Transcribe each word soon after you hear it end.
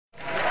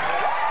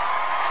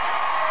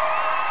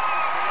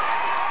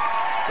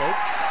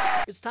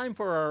It's time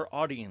for our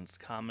audience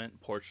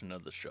comment portion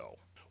of the show.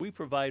 We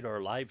provide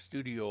our live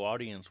studio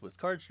audience with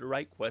cards to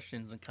write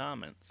questions and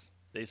comments.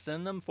 They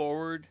send them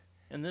forward,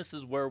 and this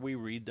is where we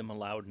read them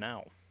aloud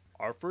now.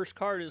 Our first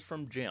card is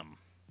from Jim.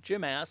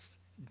 Jim asks,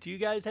 do you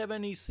guys have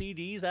any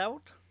CDs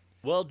out?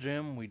 Well,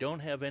 Jim, we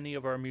don't have any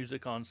of our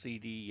music on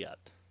CD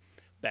yet.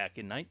 Back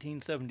in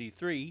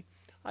 1973,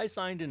 I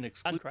signed an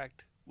exclusive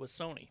contract with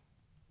Sony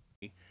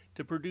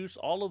to produce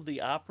all of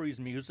the Opry's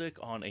music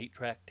on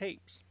 8-track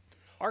tapes.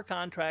 Our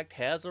contract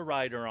has a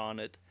rider on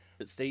it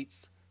that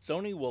states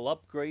Sony will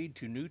upgrade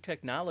to new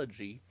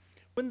technology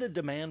when the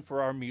demand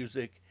for our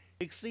music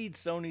exceeds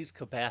Sony's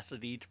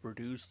capacity to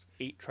produce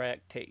 8-track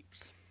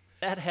tapes.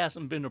 That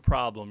hasn't been a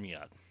problem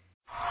yet.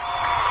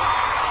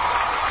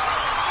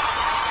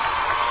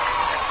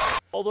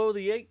 Although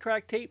the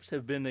 8-track tapes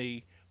have been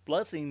a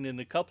blessing in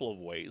a couple of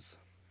ways,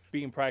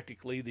 being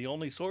practically the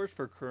only source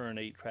for current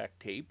 8-track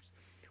tapes,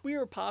 we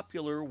are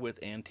popular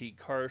with antique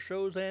car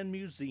shows and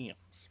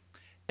museums.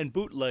 And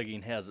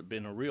bootlegging hasn't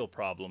been a real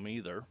problem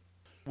either.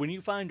 When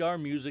you find our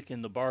music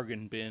in the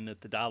bargain bin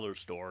at the dollar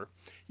store,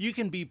 you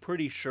can be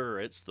pretty sure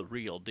it's the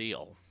real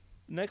deal.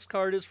 Next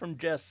card is from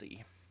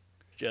Jesse.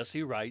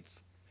 Jesse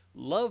writes,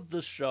 love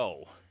the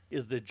show.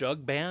 Is the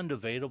jug band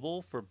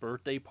available for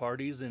birthday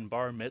parties and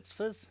bar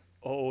mitzvahs?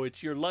 Oh,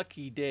 it's your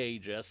lucky day,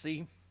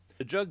 Jesse.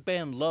 The jug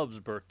band loves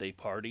birthday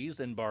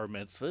parties and bar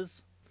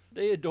mitzvahs.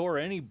 They adore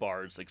any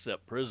bars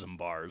except prison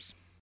bars.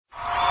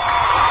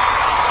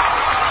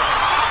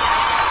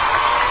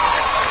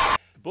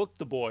 To book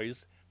the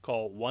boys,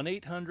 call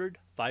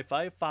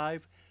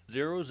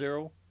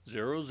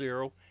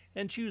 1-800-555-0000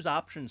 and choose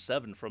option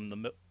 7 from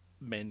the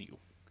menu.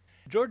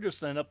 Georgia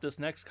sent up this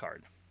next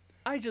card.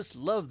 I just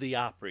love the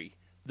Opry.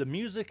 The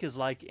music is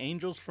like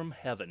angels from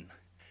heaven.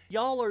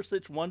 Y'all are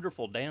such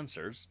wonderful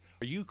dancers.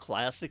 Are you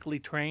classically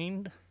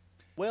trained?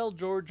 Well,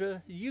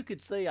 Georgia, you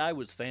could say I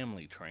was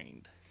family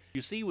trained.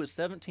 You see, with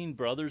 17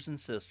 brothers and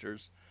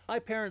sisters, my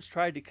parents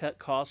tried to cut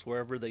costs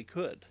wherever they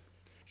could.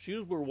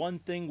 Shoes were one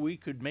thing we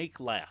could make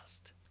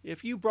last.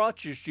 If you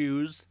brought your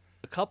shoes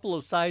a couple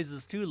of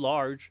sizes too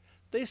large,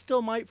 they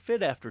still might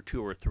fit after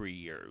 2 or 3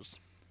 years.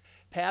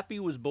 Pappy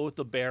was both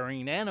a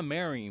bearing and a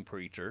marrying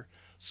preacher,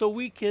 so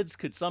we kids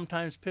could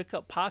sometimes pick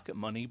up pocket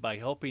money by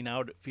helping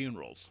out at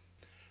funerals.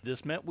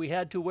 This meant we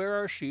had to wear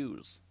our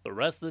shoes. The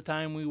rest of the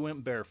time we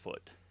went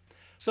barefoot.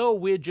 So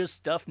we'd just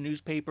stuff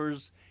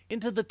newspapers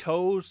into the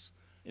toes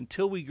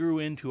until we grew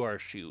into our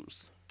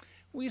shoes.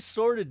 We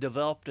sort of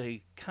developed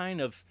a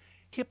kind of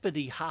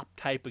hippity-hop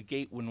type of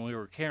gait when we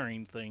were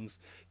carrying things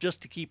just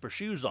to keep our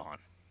shoes on.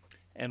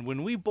 And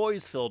when we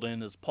boys filled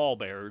in as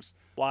pallbearers,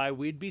 why,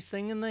 we'd be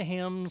singing the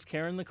hymns,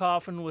 carrying the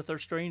coffin with our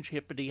strange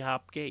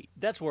hippity-hop gait.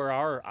 That's where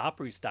our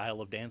Opry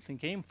style of dancing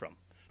came from,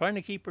 trying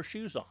to keep our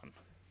shoes on.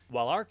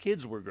 While our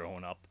kids were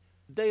growing up,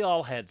 they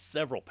all had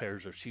several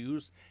pairs of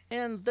shoes,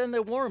 and then they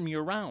wore them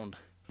year-round.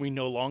 We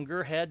no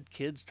longer had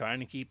kids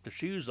trying to keep the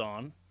shoes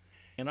on,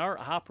 and our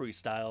Opry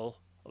style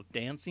of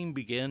dancing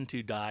began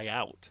to die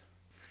out.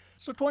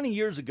 So 20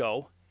 years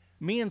ago,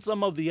 me and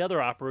some of the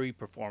other Opry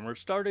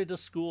performers started a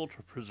school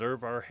to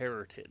preserve our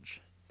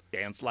heritage.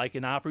 Dance Like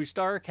an Opry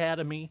Star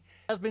Academy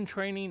has been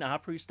training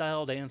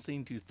Opry-style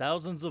dancing to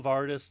thousands of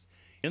artists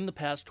in the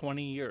past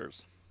 20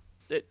 years.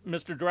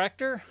 Mr.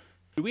 Director,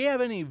 do we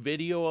have any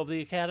video of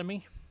the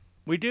Academy?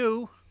 We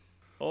do.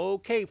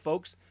 Okay,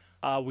 folks.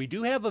 We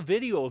do have a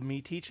video of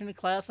me teaching a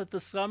class at the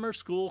summer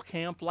school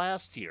camp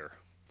last year.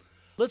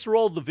 Let's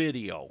roll the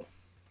video.